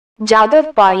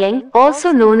Jadav Payeng,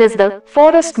 also known as the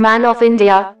Forest Man of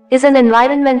India, is an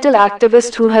environmental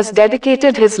activist who has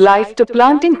dedicated his life to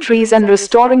planting trees and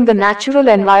restoring the natural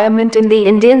environment in the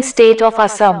Indian state of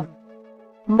Assam.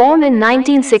 Born in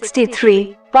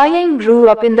 1963, Payeng grew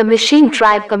up in the Machine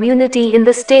tribe community in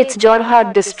the state's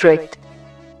Jorhat district.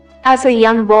 As a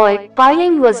young boy,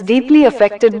 Payeng was deeply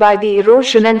affected by the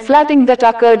erosion and flooding that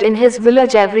occurred in his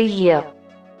village every year.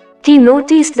 He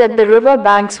noticed that the river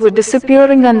banks were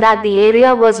disappearing and that the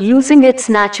area was losing its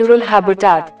natural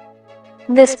habitat.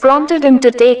 This prompted him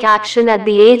to take action at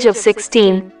the age of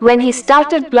 16, when he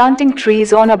started planting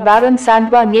trees on a barren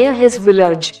sandbar near his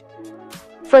village.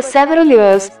 For several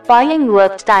years, Payeng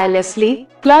worked tirelessly,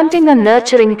 planting and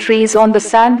nurturing trees on the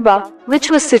sandbar, which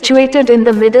was situated in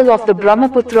the middle of the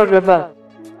Brahmaputra River.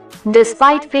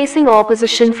 Despite facing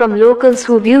opposition from locals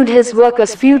who viewed his work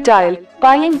as futile,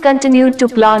 Payeng continued to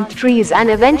plant trees and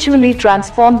eventually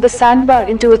transformed the sandbar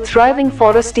into a thriving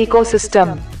forest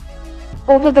ecosystem.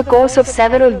 Over the course of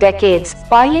several decades,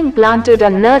 Payeng planted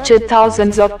and nurtured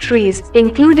thousands of trees,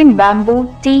 including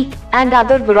bamboo, teak, and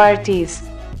other varieties.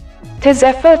 His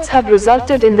efforts have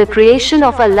resulted in the creation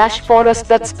of a lush forest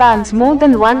that spans more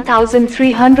than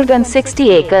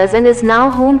 1,360 acres and is now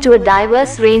home to a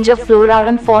diverse range of flora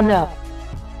and fauna.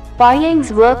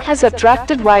 Payeng's work has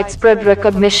attracted widespread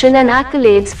recognition and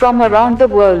accolades from around the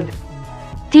world.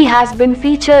 He has been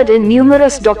featured in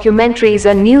numerous documentaries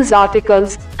and news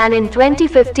articles, and in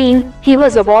 2015, he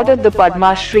was awarded the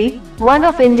Padma Shri, one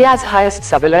of India's highest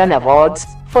civilian awards,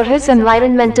 for his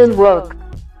environmental work.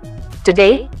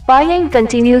 Today, Payeng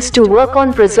continues to work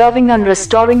on preserving and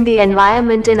restoring the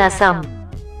environment in Assam.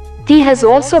 He has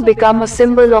also become a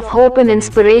symbol of hope and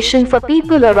inspiration for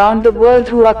people around the world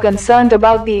who are concerned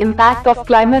about the impact of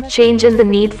climate change and the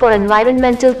need for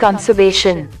environmental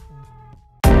conservation.